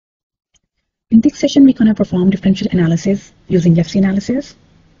In this session, we're going to perform differential analysis using LFC analysis.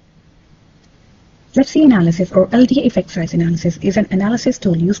 LFC analysis, or LDA effect size analysis, is an analysis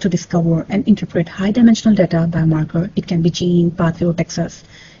tool used to discover and interpret high-dimensional data biomarker. It can be gene, pathway, or Texas.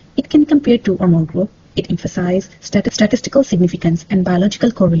 It can compare two or more groups. It emphasizes statistical significance and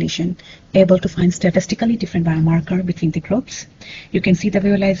biological correlation, able to find statistically different biomarker between the groups. You can see the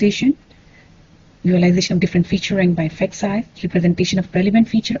visualization of different feature ranked by effect size, representation of relevant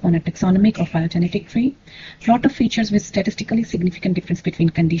feature on a taxonomic or phylogenetic tree, plot of features with statistically significant difference between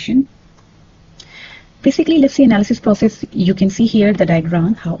condition. Basically, LFC analysis process, you can see here the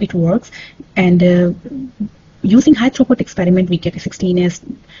diagram, how it works, and using high throughput experiment, we get a 16S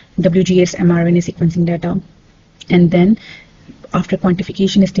WGS mRNA sequencing data, and then after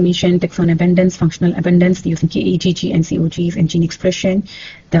quantification, estimation, taxon abundance, functional abundance, using KEGG and COGs and gene expression,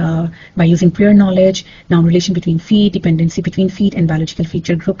 by using prior knowledge, now relation between feed, dependency between feed and biological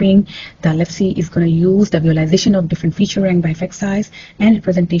feature grouping, the LFC is going to use the visualization of different feature ranked by effect size and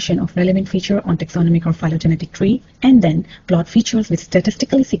representation of relevant feature on taxonomic or phylogenetic tree, and then plot features with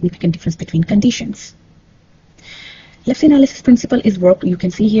statistically significant difference between conditions. LFC analysis principle is work. You can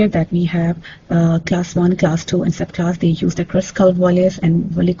see here that we have class 1, class 2, and subclass. They use the Kruskal-Wallis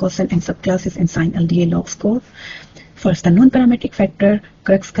and Wallis-Coulson and subclasses and sign LDA log score. First, the non-parametric factor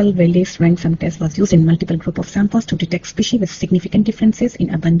Kruskal-Wallis rank sum test was used in multiple group of samples to detect species with significant differences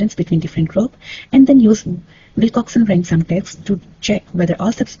in abundance between different groups, and then use Wilcoxon rank sum test to check whether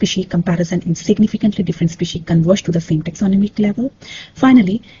all subspecies comparison in significantly different species converge to the same taxonomic level.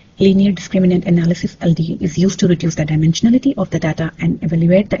 Finally, linear discriminant analysis LDA is used to reduce the dimensionality of the data and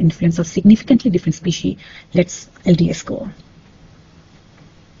evaluate the influence of significantly different species. Let's LDA score.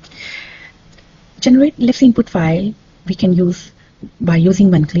 Generate LFC input file we can use by using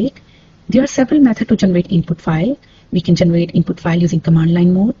one click. There are several methods to generate input file. We can generate input file using command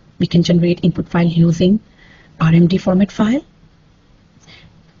line mode. We can generate input file using RMD format file.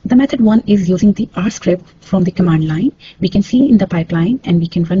 The method 1 is using the R script from the command line. We can see in the pipeline and we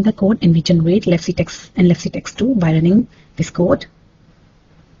can run the code and we generate LFC text and LFC text 2 by running this code.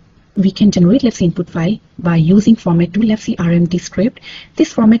 We can generate LFC input file by using format tool LFC RMD script.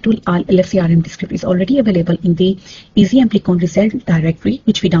 This format tool LFC RMD script is already available in the EasyAmplicon result directory,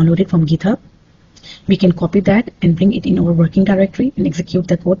 which we downloaded from GitHub. We can copy that and bring it in our working directory and execute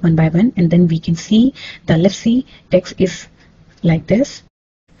the code one by one, and then we can see the LFC text is like this.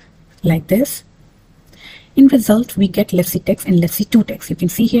 In result, we get LFC text and LFC2 text. You can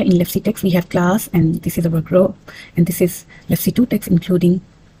see here in LFC text we have class, and this is our group, and this is LFC2 text including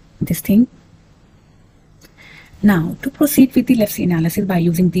this thing. Now, to proceed with the LFC analysis by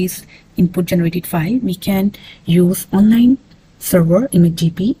using this input generated file, we can use online server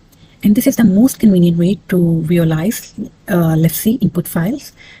ImageGP, and this is the most convenient way to visualize LFC input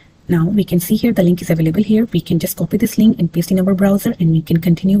files. Now we can see here the link is available here. We can just copy this link and paste in our browser, and we can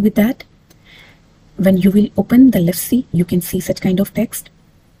continue with that. When you will open the LFC, you can see such kind of text.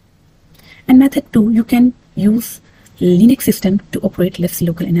 And method 2, you can use Linux system to operate LFC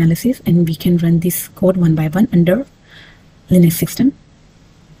local analysis, and we can run this code one by one under Linux system.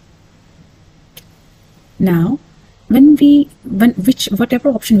 Now, whatever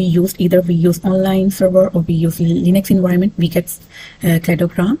option we use, either we use online server or we use Linux environment, we get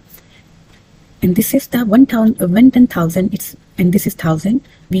cladogram. And this is the 1000, and this is 1000.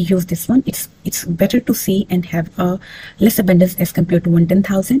 We use this one. It's better to see and have a less abundance as compared to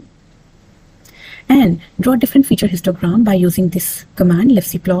 110,000. And draw different feature histogram by using this command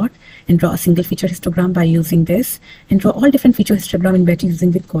LFC plot, and draw a single feature histogram by using this, and draw all different feature histogram in batch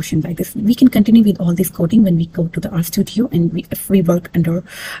using with caution like this. We can continue with all this coding when we go to the RStudio and if we work under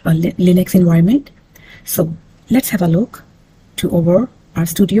a Linux environment. So let's have a look to our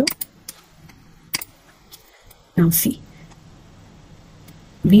RStudio. Now see,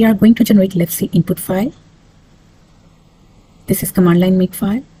 we are going to generate LFC input file. This is command line make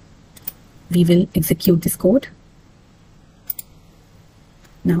file. We will execute this code.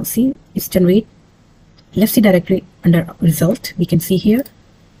 Now see, it's generate LFC directory under result. We can see here.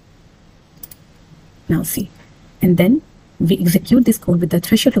 Now see, and then we execute this code with the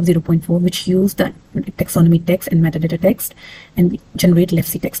threshold of 0.4, which use the taxonomy text and metadata text, and we generate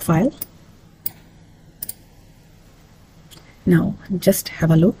LFC text file. Now just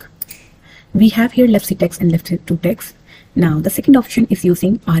have a look. We have here LFC text and LFC2 text. Now the second option is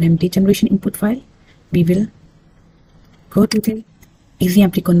using RMD generation input file. We will go to the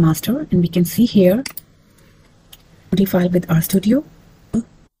EasyAmplicon master, and we can see here the file with RStudio.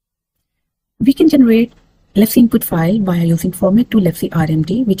 We can generate LefC input file via using format to LefC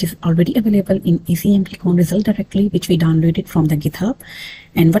RMD, which is already available in EasyAmplicon result directory, which we downloaded from the GitHub.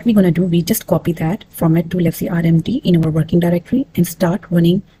 And what we're going to do, we just copy that format to LefC RMD in our working directory and start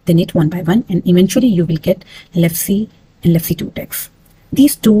running the init one by one. And eventually you will get LefC and LefC2 text.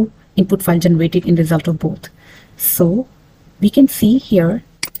 These two input files generated in result of both. So we can see here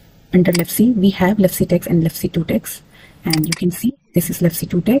under LefC, we have LefC text and LefC2 text. And you can see this is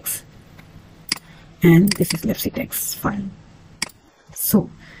LefC2 text. And this is LefC text file.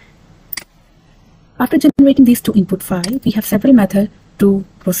 So after generating these two input files, we have several methods to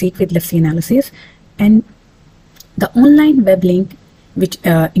proceed with LefC analysis. And the online web link, which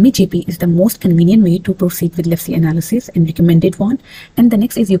ImageJP, is the most convenient way to proceed with LefC analysis and recommended one. And the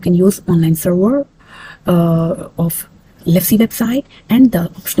next is you can use online server of LefC website, and the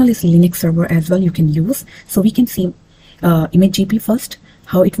optional is Linux server as well you can use. So we can see ImageJP first,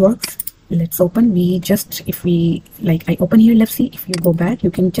 how it works. Let's open. If we like, I open here LefC. If you go back,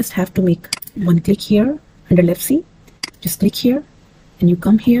 you can just have to make one click here under LefC. Just click here and you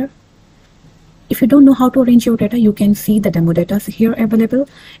come here. If you don't know how to arrange your data, you can see the demo data here available,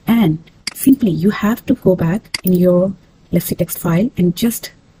 and simply you have to go back in your LefC text file and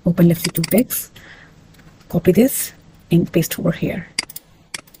just open LefC2 text, copy this and paste over here.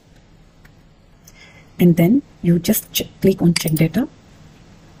 And then you just click on check data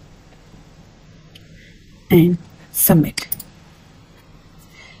and submit.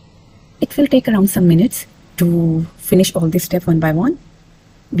 It will take around some minutes to finish all this step one by one.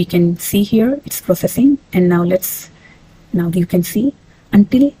 We can see here it's processing, and now you can see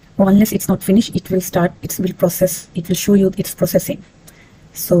unless it's not finished, it will process, it will show you it's processing.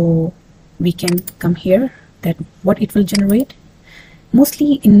 So we can come here that what it will generate.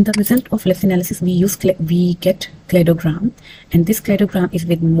 Mostly in the result of LefC analysis, we get cladogram, and this cladogram is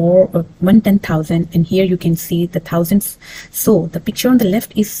with more of 110,000, and here you can see the thousands. So the picture on the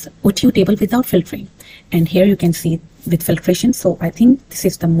left is OTU table without filtering, and here you can see with filtration. So I think this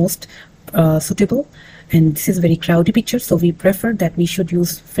is the most suitable, and this is very cloudy picture, so we prefer that we should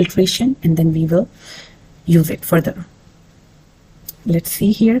use filtration, and then we will use it further. Let's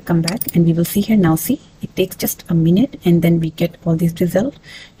see here, come back, and we will see here now. See, it takes just a minute, and then we get all these results.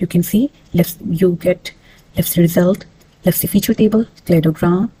 You can see you get LefC result, LefC feature table,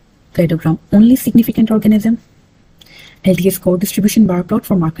 cladogram only significant organism, LDA score distribution bar plot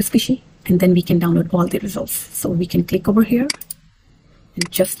for marker species, and then we can download all the results. So we can click over here and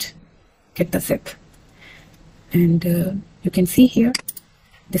just get the zip, and you can see here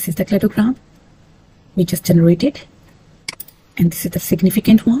this is the cladogram we just generated. And this is the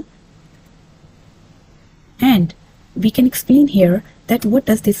significant one, and we can explain here that what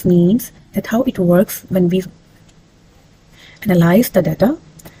does this means, that how it works when we analyze the data,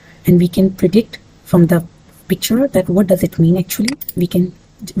 and we can predict from the picture that what does it mean actually.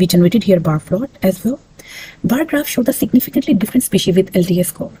 We generated here bar plot as well. Bar graph show the significantly different species with LDA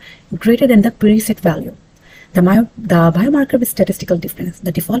score greater than the preset value. The biomarker with statistical difference,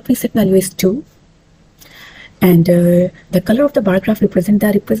 the default preset value is 2. And the color of the bar graph represents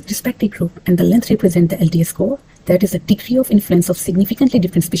the respective group, and the length represents the LDA score. That is the degree of influence of significantly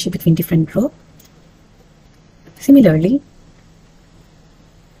different species between different groups. Similarly,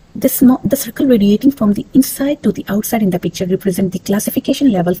 the circle radiating from the inside to the outside in the picture represents the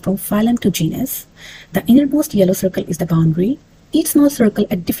classification level from phylum to genus. The innermost yellow circle is the boundary. Each small circle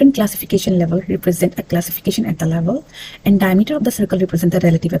at different classification level represent a classification at the level, and diameter of the circle represents the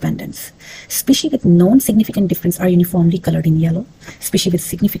relative abundance. Species with non-significant difference are uniformly colored in yellow. Species with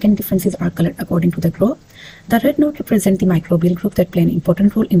significant differences are colored according to the group. The red note represents the microbial group that play an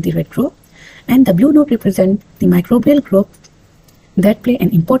important role in the red group, and the blue note represents the microbial group that play an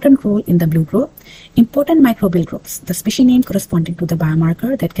important role in the blue group. Important microbial groups, the species name corresponding to the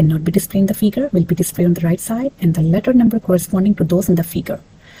biomarker that cannot be displayed in the figure will be displayed on the right side, and the letter number corresponding to those in the figure.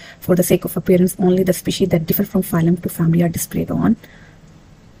 For the sake of appearance, only the species that differ from phylum to family are displayed on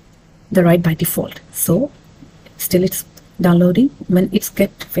the right by default. So still it's downloading. When it's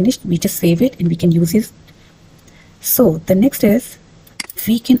get finished, we just save it and we can use it. So the next is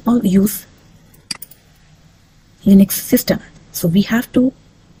we can all use Linux system. So we have to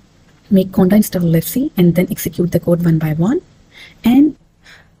make conda install LefC and then execute the code one by one. And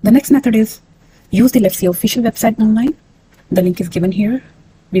the next method is use the LefC official website online. The link is given here.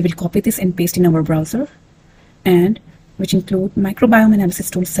 We will copy this and paste in our browser, and which include microbiome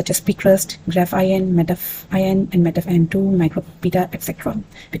analysis tools such as pCrust, GraphIN, METAFIN, and METAFIN2, MicroBeta, etc.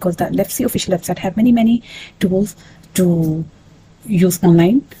 Because the LefC official website have many tools to use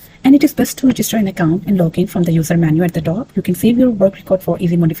online. And it is best to register an account and log in from the user menu at the top. You can save your work record for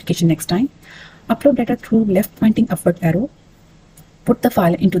easy modification next time. Upload data through left pointing upward arrow. Put the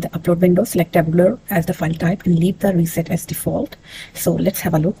file into the upload window, select tabular as the file type and leave the reset as default. So let's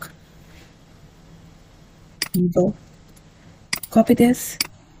have a look. We will copy this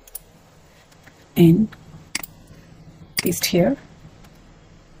and paste here.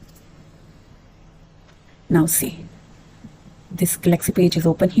 Now see, this Galaxy page is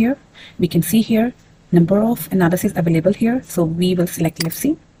open here. We can see here number of analysis available here. So we will select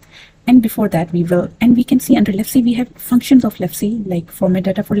LefC. And before that we can see under LefC we have functions of LefC like format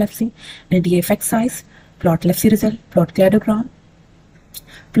data for LefC, LDA effect size, plot LefC result, plot cladogram,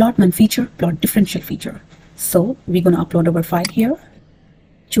 plot one feature, plot differential feature. So we're going to upload our file here,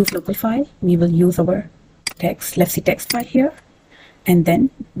 choose local file, we will use our text, LefC text file here, and then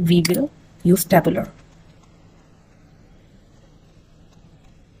we will use tabular.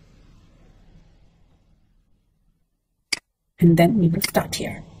 And then we will start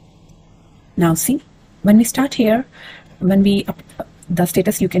here. Now see, when we start here, when we the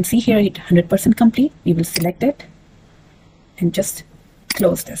status you can see here, it 100% complete. We will select it and just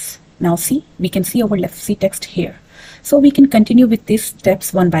close this. Now see, we can see our LefC text here. So we can continue with these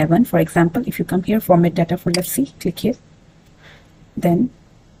steps one by one. For example, if you come here, format data for LefC, click here. Then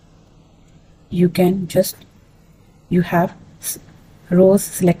you can just, you have rows,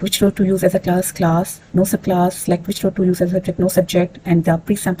 select which row to use as a class, no subclass, select which row to use as a subject, no subject, and the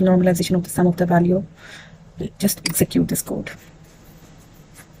pre-sample normalization of the sum of the value. Just execute this code.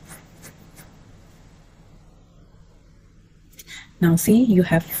 Now see, you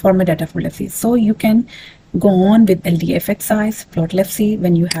have format data for LefC. So you can go on with LDA effect size, plot LefC.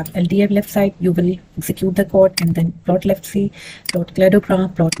 When you have LDA left side, you will execute the code and then plot LefC, plot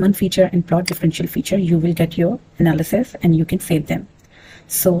cladogram, plot one feature, and plot differential feature. You will get your analysis and you can save them.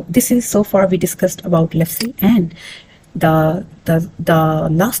 So this is, so far we discussed about LefC, and the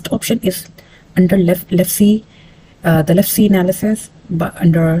last option is under LefC, the LefC analysis. But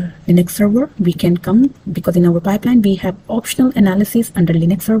under Linux server we can come, because in our pipeline we have optional analysis under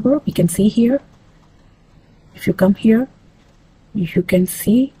Linux server. We can see here, if you come here, you can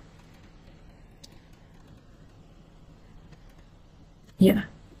see, yeah,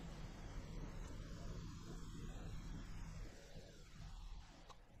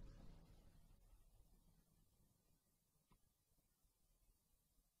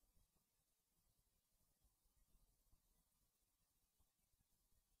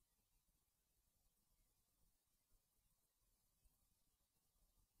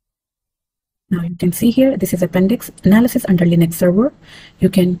 now you can see here, this is appendix analysis under Linux server. You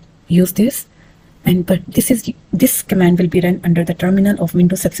can use this, and but this command will be run under the terminal of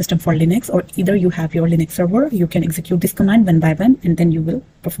Windows subsystem for Linux, or either you have your Linux server, you can execute this command one by one and then you will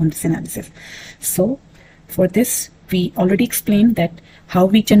perform this analysis. So for this we already explained that how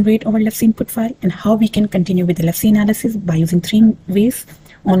we generate our LefC input file and how we can continue with the LefC analysis by using three ways: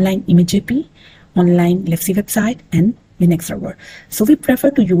 online ImageGP, online LefC website, and Linux server. So we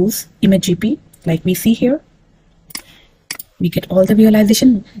prefer to use ImageGP, like we see here. We get all the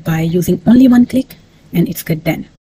visualization by using only one click and it's get done.